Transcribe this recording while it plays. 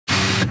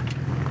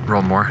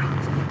Roll more.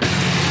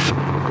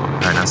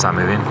 Alright, now stop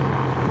moving.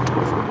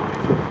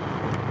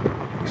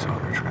 We saw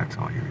their tracks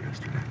all here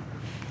yesterday.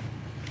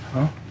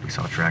 Huh? We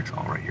saw tracks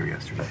all right here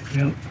yesterday.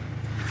 Yep.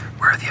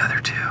 Where are the other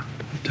two? Up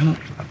top.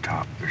 Up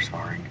top, they're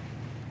sparring.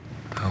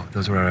 Oh,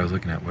 those are what I was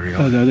looking at. What are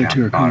y'all? Oh, the other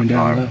two are coming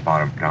down low.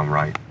 Bottom, down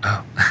right.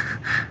 Oh.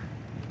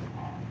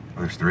 Oh,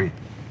 there's 3.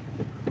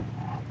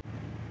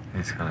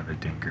 He's kind of a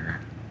dinker.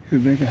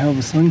 Could make a hell of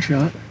a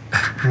slingshot.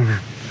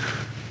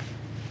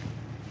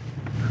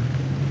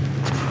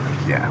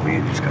 Yeah, we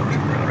need to just cover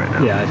some ground right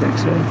now. Yeah, I think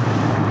so.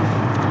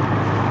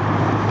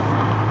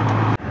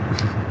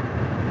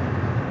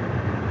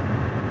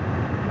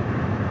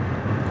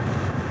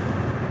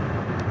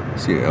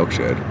 See an elk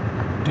shed.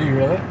 Do you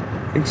really?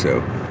 I think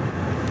so.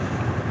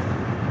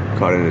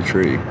 Caught in a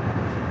tree.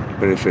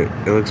 But if it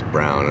looks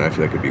brown, and I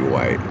feel like it'd be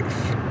white.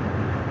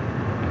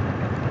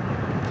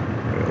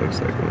 But it looks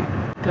like one.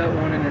 That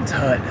one in its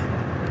hut.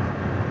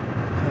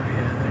 Oh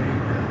yeah, there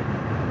you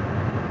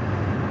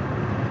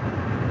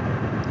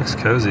Looks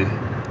cozy.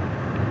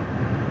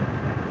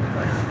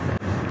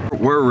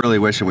 We're really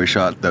wishing we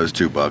shot those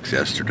 2 bucks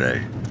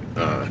yesterday.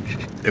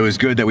 It was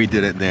good that we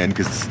did it then,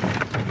 because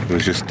it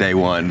was just day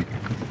 1.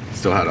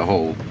 Still had a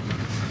whole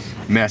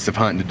mess of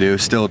hunting to do,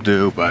 still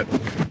do, but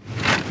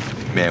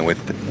man,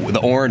 with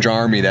the Orange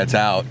Army that's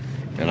out,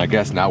 and I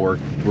guess now we're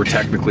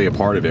technically a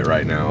part of it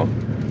right now,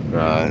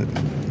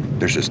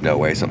 there's just no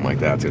way something like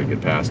that's gonna get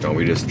passed on.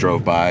 We just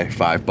drove by,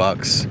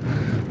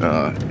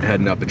 $5,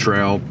 heading up the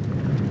trail,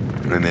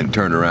 and then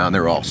turned around. They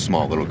were all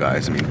small little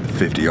guys, I mean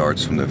 50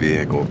 yards from the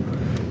vehicle.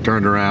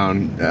 Turned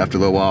around after a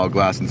little while,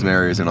 glassing some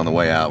areas, and on the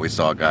way out we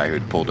saw a guy who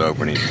had pulled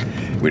over, and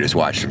we just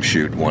watched him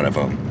shoot one of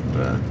them.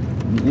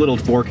 Little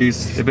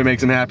forkies, if it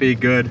makes him happy,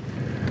 good.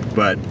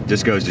 But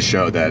just goes to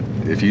show that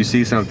if you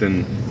see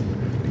something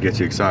that gets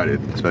you excited,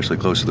 especially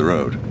close to the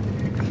road,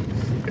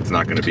 it's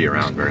not gonna be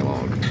around very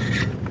long.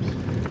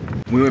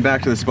 We went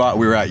back to the spot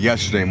we were at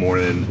yesterday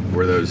morning,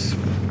 where those,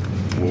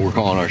 what we're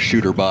calling our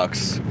shooter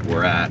bucks,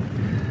 were at.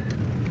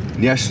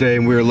 Yesterday,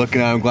 we were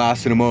looking at them,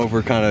 glassing them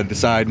over, kind of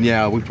deciding,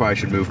 yeah, we probably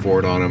should move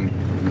forward on them.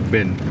 We've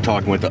been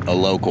talking with a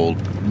local,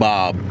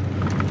 Bob.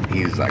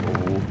 He's like,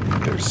 well,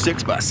 there's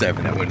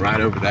 6x7 that went right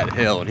over that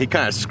hill, and he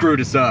kind of screwed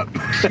us up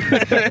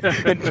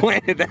and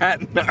planted that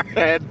in our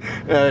head.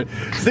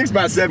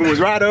 6x7 was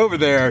right over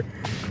there,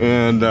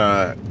 and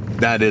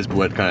that is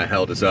what kind of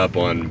held us up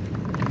on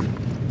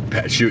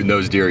shooting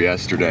those deer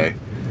yesterday.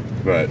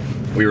 But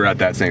we were at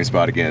that same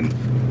spot again.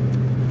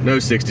 No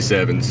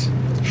 67s.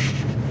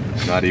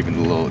 Not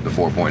even the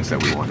 4 points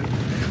that we wanted.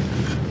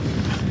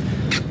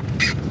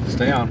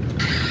 Stay on.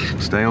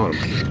 Stay on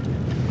them.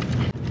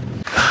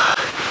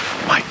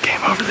 Mike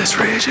came over this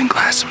ridge and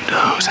glassed some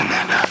does, and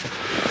then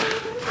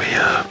we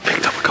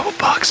picked up a couple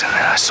bucks, and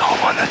then I saw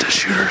one that's a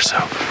shooter, so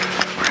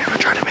we're gonna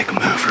try to make a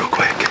move real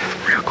quick.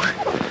 Real quick.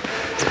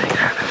 Stay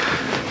there.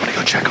 I'm gonna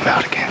go check them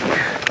out again.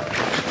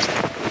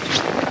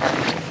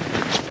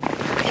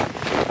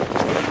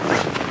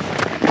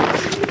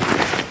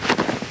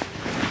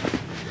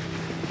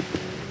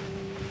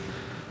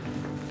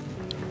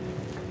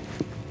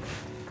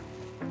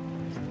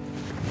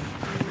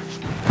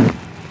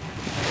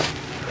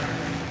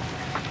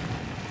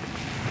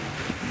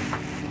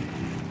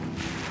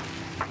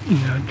 You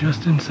know,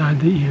 just inside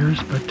the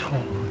ears, but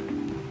tall.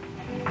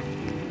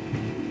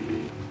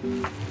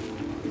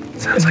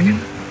 Sounds like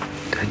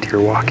a deer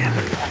walking.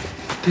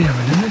 Damn,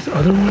 and then this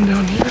other one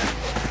down here?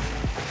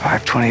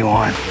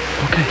 521.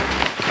 Okay,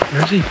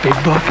 there's a big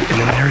buck, and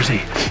then there's a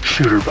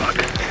shooter buck.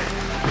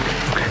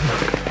 Okay,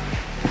 look.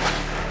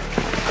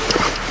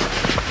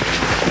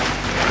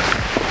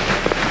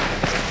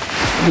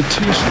 The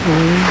 2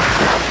 spring.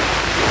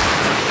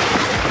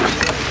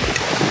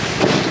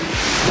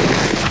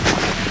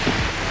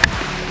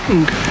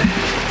 Okay.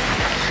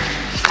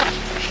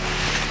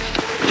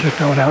 Check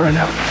that one out right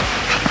now.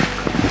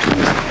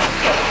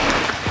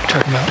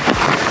 Check them out.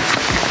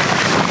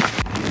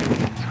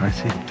 So I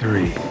see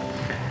 3.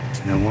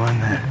 And the one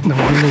The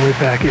one on the way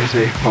back is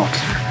a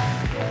monster.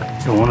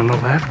 The one on the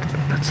left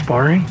that's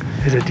sparring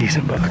is a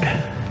decent buck.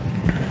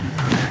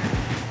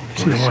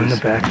 See the one in the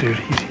back, dude?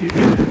 He's huge.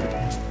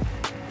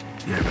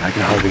 yeah, but I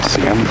can hardly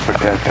see him, but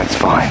that's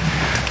fine.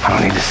 I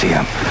don't need to see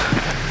him.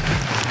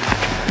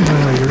 No,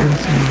 you're gonna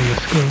see him in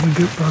the skull and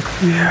get bucks.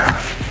 Yeah.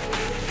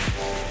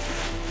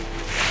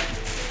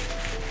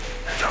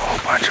 There's a whole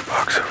bunch of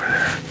bucks over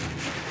there.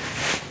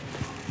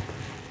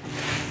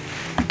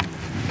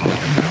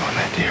 Let's move on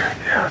that deer.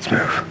 Yeah, let's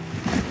move.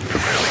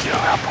 Where do we go?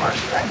 How far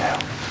is it right now?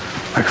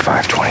 Like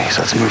 520,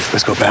 so let's move.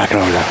 Let's go back and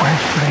over that way.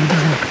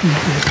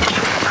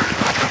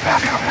 Let's go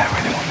back and over that way,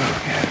 then we'll move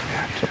again if we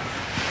have to.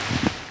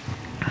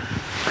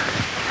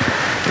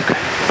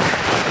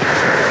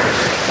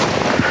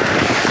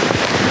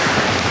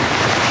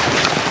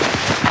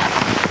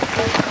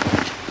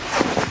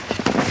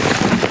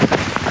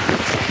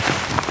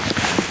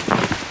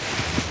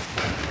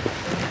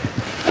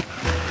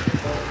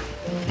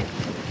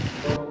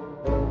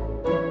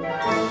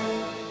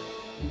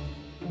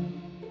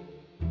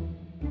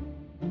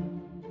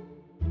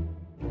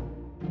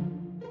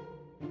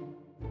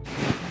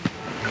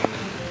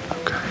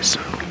 So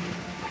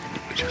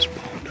we just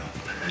pulled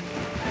off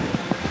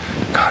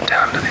that. Got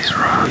down to these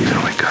rocks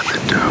and we got the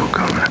doe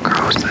coming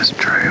across this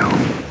trail.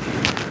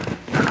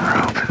 And we're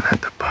hoping that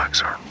the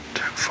bucks aren't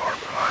too far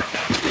behind.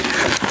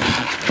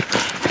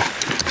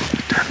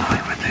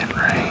 Definitely within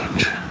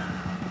range.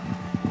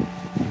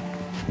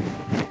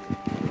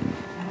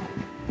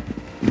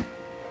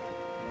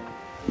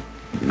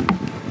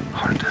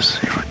 Hard to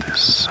see with this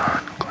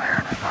sun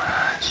glaring in my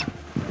eyes.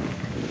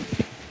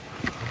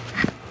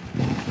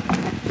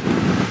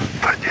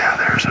 But yeah,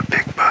 there's a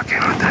big buck in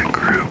with that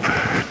group.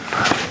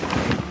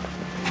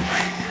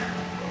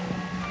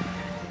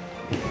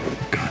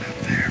 Got up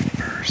there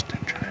first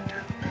and tried to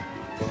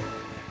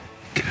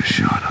get a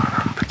shot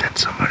on them, but then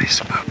somebody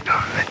spooked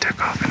them and they took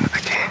off into the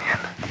canyon.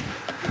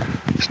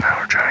 So now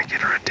we're trying to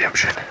get a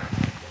redemption.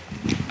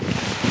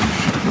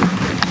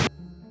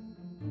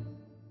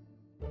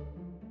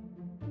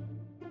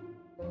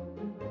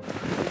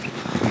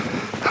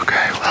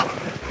 Okay, well,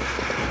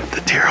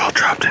 the deer all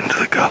dropped into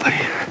the gully.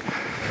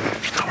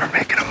 So we're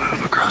making a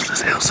move across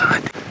this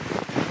hillside.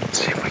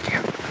 See if we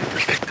can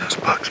pick those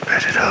bucks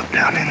bedded up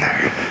down in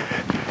there.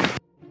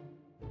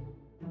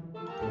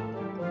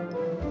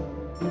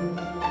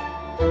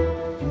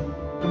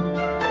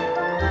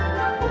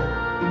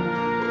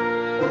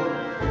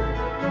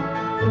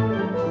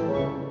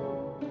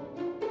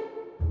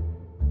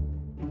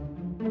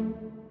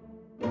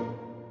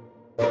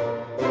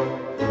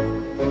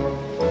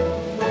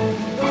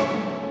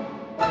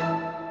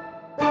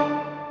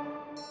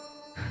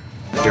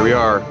 Here we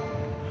are.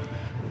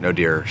 No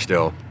deer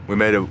still.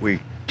 We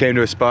came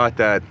to a spot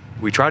that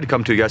we tried to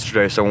come to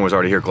yesterday. Someone was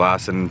already here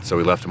glassing, so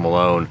we left him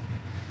alone.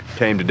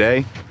 Came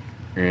today,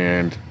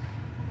 and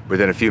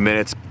within a few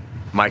minutes,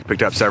 Mike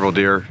picked up several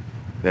deer.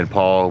 Then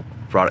Paul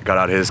got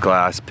out his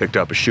glass, picked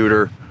up a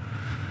shooter,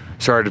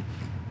 started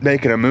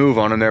making a move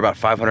on him. They're about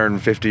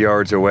 550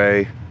 yards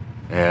away,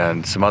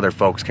 and some other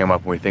folks came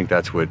up, and we think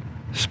that's what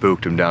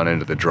spooked him down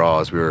into the draw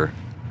as we were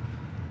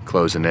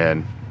closing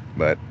in.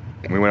 But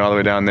we went all the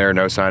way down there,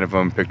 no sign of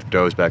them, picked the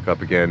does back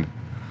up again.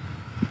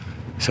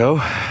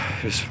 So,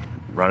 just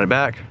run it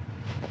back.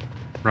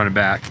 Run it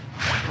back.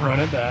 Run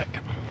it back.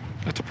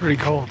 That's pretty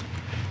cold.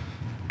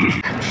 We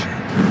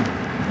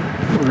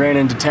ran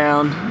into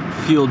town,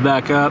 fueled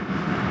back up,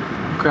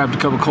 grabbed a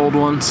couple cold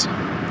ones.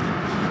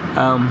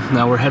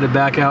 Now we're headed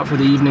back out for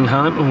the evening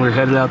hunt, and we're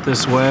headed out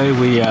this way.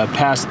 We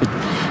passed the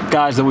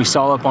guys that we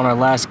saw up on our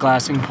last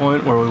glassing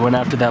point where we went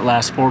after that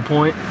last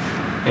 4-point,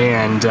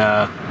 and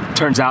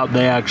turns out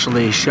they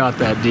actually shot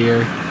that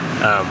deer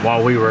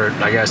while we were,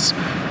 I guess,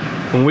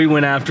 when we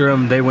went after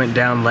them, they went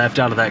down left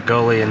out of that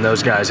gully, and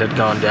those guys had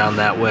gone down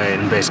that way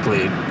and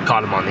basically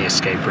caught them on the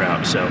escape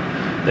route. So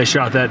they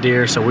shot that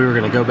deer, so we were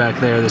gonna go back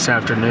there this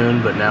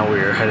afternoon, but now we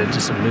are headed to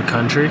some new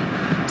country,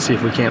 see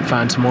if we can't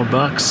find some more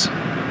bucks.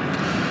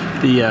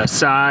 The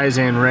size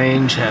and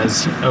range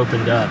has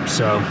opened up,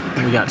 so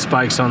we got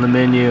spikes on the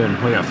menu and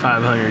we got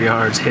 500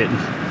 yards hitting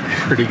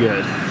pretty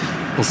good.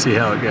 We'll see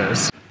how it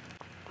goes.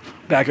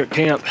 Back at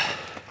camp,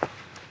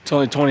 it's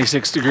only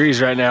 26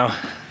 degrees right now.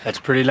 That's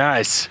pretty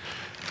nice.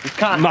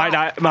 Might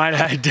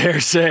I dare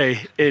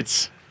say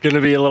it's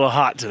gonna be a little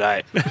hot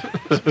tonight.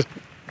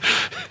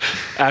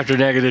 After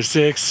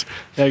 -6,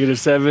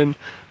 -7,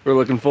 we're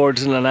looking forward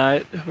to the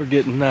night. We're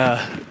getting the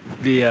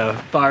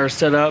fire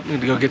set up.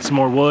 Need to go get some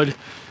more wood,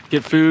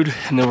 get food,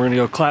 and then we're gonna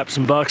go clap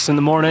some bucks in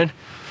the morning.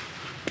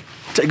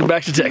 Take them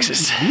back to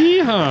Texas.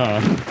 Yeehaw.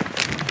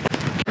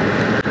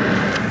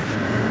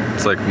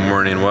 It's like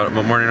morning, what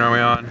morning are we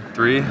on?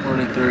 3?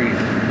 Morning 3.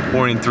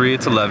 Morning 3,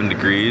 it's 11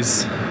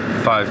 degrees,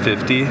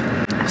 5:50.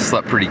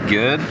 Slept pretty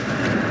good.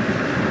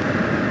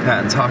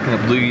 Patton's hawking up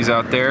loogies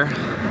out there.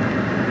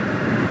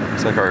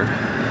 Looks like our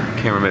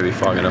camera may be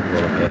fogging up a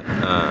little bit.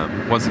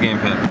 What's the game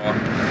plan, Paul?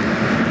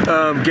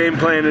 Game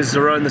plan is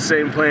to run the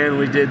same plan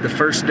we did the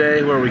first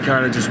day, where we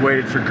kind of just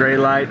waited for gray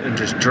light and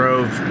just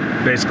drove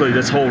basically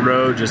this whole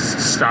road, just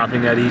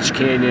stopping at each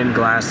canyon,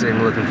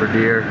 glassing, looking for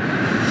deer.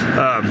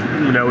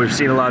 You know, we've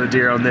seen a lot of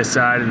deer on this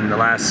side, and the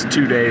last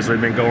 2 days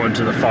we've been going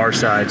to the far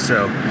side,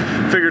 so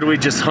figured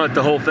we'd just hunt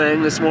the whole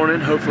thing this morning,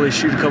 hopefully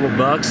shoot a couple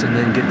bucks, and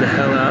then get the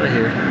hell out of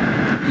here.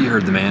 You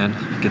heard the man.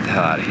 Get the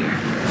hell out of here.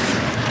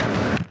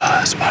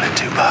 Spotted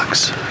 2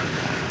 bucks.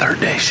 3rd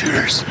day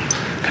shooters.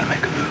 Gonna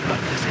make a move up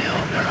this hill.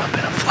 They're up in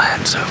a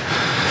flat, so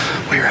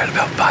we're at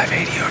about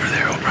 580 over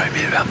there. We'll probably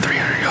be about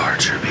 300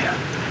 yards. Should be a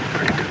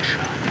pretty good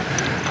shot.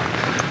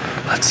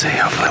 Let's see.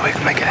 Hopefully we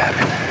can make it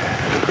happen.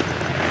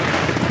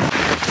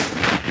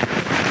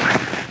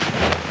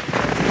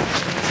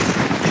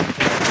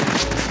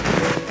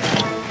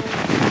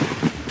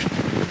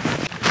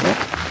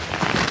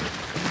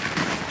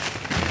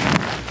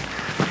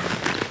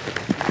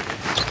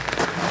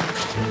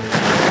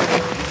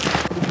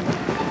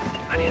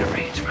 I need a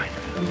rangefinder.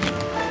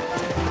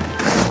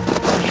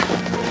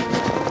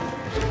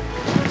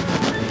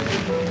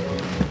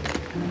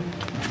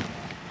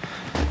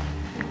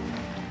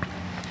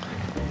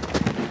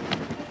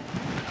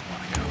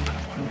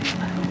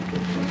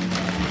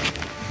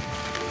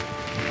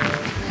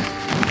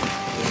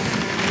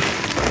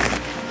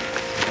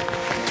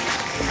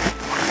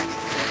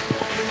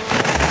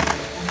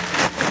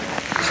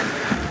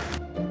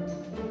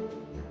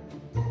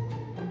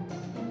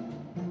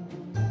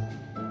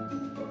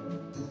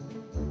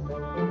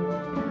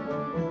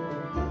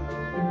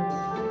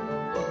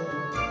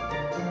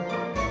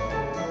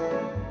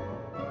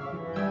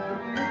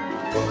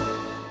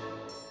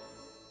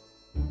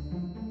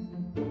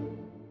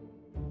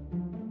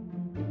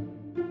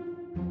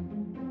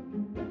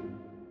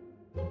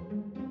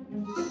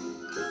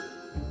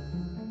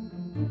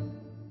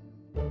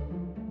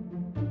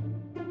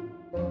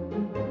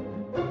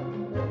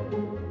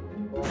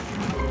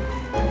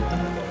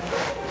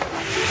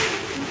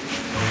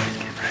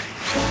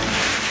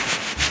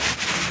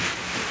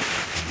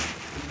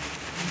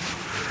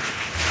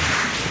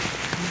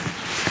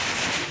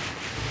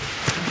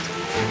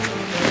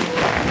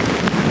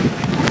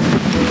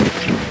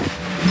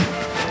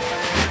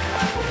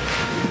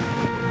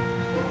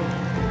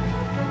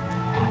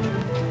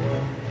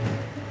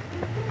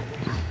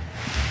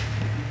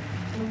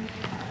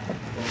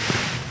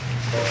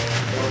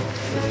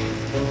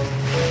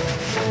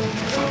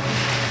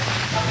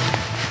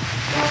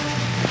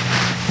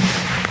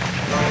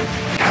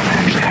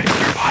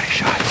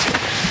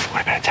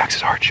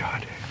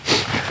 hard shot.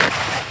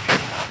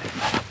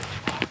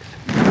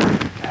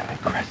 They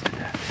crested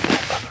that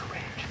other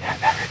range. Yeah,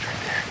 that ridge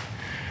right there.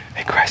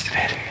 They crested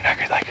it, and I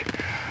could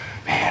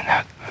man,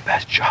 that the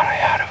best shot I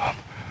had of him.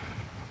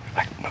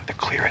 The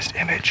clearest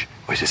image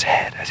was his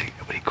head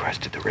when he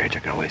crested the ridge. I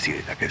could only see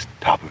his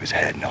top of his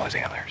head and all his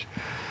antlers.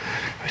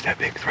 It was that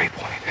big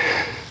 3-point.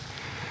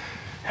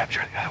 I'm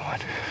sure the other one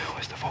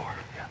was the 4.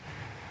 Yeah.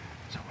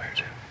 So where's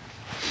it?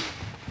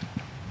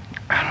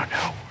 I don't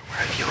know.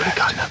 If you would have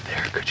gotten up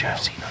there, could you have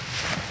seen him?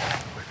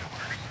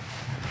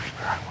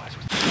 Where I was.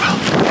 Well,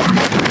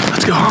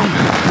 let's go home.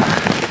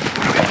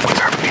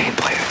 What's our game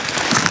plan?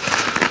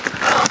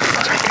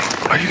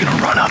 Are you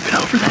gonna run up and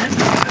over that?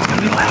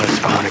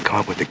 I want to come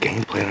up with a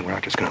game plan, and we're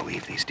not just gonna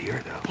leave these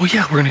deer, though. Well,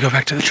 yeah, we're gonna go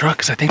back to the truck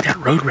because I think that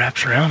road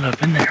wraps around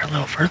up in there a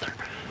little further.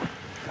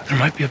 There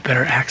might be a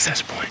better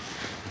access point.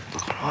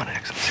 Look on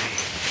X and see.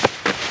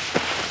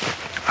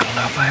 I don't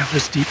know if I have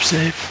this deep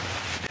safe.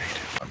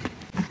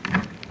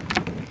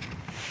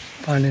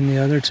 Finding the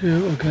other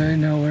 2. Okay,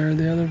 now where are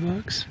the other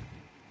bucks?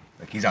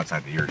 He's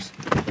outside the ears.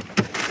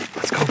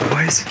 Let's go,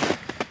 boys.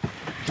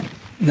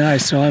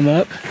 Nice, so I'm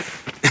up.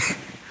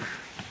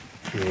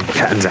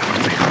 Cat's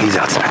out. He's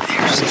outside the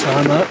ears. So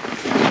I'm up.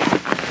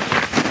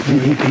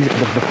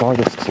 He's the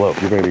farthest slope.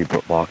 You're going to be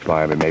blocked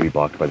by him and maybe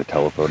blocked by the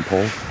telephone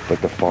pole.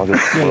 But the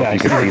farthest slope you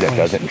can see that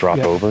doesn't drop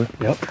over.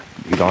 Yep.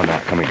 He's on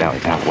that coming down.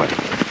 He's halfway.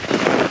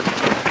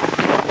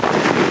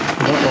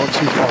 Don't walk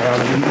too far out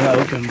of the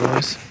open,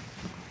 boys.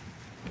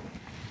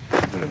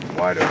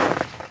 Wide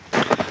open.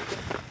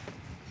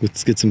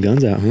 Let's get some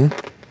guns out, huh?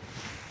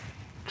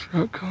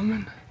 Truck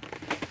coming.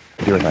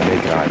 You're like my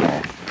naked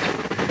eyeball.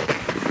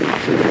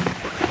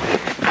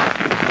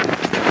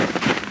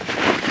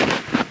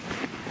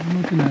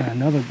 I'm looking at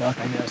another buck,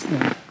 I guess,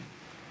 then.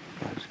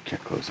 I just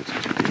can't close this.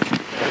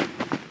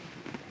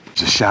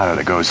 There's a shadow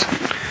that goes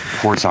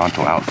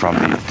horizontal out from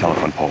the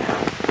telephone pole.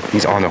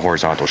 He's on the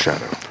horizontal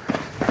shadow.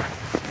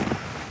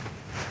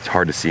 It's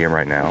hard to see him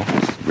right now.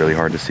 It's really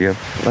hard to see him.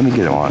 Let me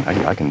get him on.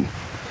 I can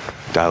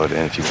dial it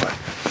in if you want.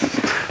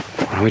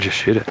 Why don't we just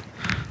shoot it?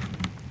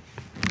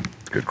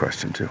 Good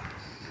question, too.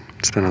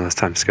 Spend all this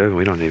time scoping.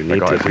 We don't even need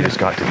to. If we just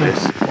got to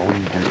this, all we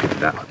need to do is get to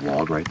that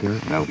log right there,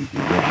 and that'll be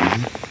real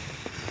easy.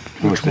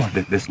 Which one?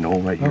 This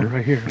knoll right here. Oh,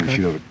 right here. And Okay.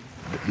 shoot over,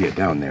 yeah,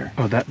 down there.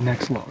 Oh, that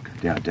next log.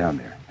 Yeah, down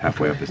there.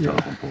 Halfway up this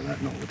telephone pole, that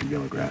knoll with the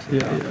yellow grass.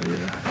 Yeah.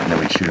 And then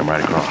we shoot him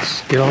right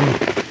across. Get on.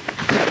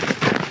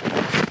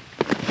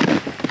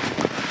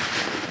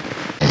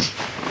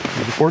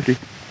 There's a forky.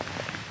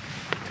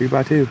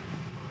 2x2.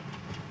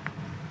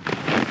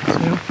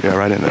 Yeah,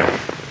 right in there.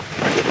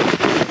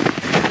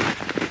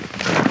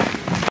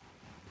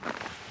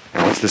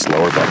 Now, what's this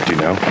lower buck, do you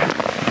know?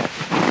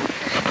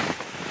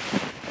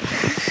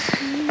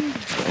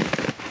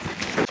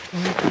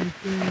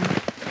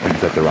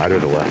 Is that the right or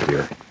the left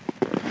ear?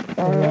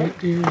 The right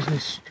deer is a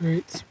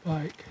straight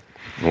spike.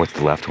 And what's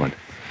the left one?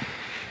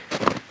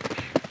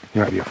 He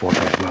might be a forky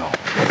as well.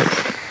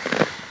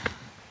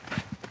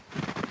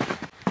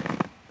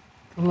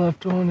 The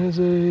left one is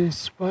a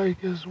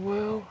spike as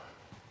well.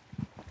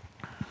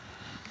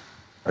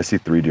 I see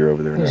 3 deer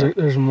over there now.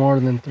 There's more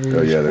than 3.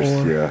 Oh yeah,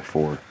 there's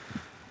 4.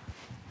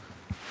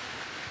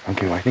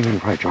 Okay, well I think we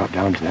can probably drop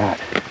down to that.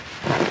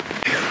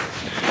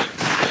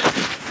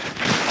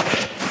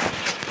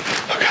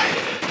 Okay,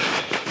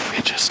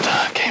 we just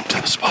came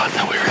to the spot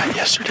that we were at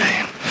yesterday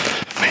and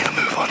made a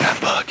move on that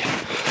buck,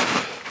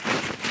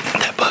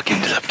 and that buck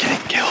ended up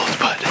getting killed,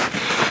 but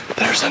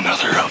there's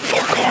another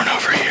forkhorn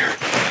over here.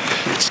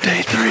 It's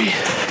day 3,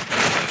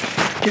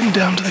 getting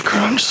down to the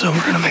crunch, so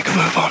we're gonna make a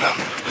move on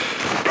him.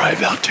 Probably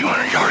about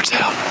 200 yards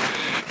out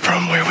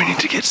from where we need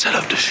to get set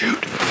up to shoot.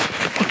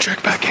 We'll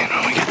check back in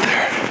when we get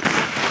there.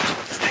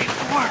 It's day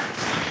 4.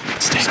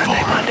 It's day 4.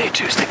 Monday,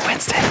 Tuesday,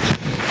 Wednesday.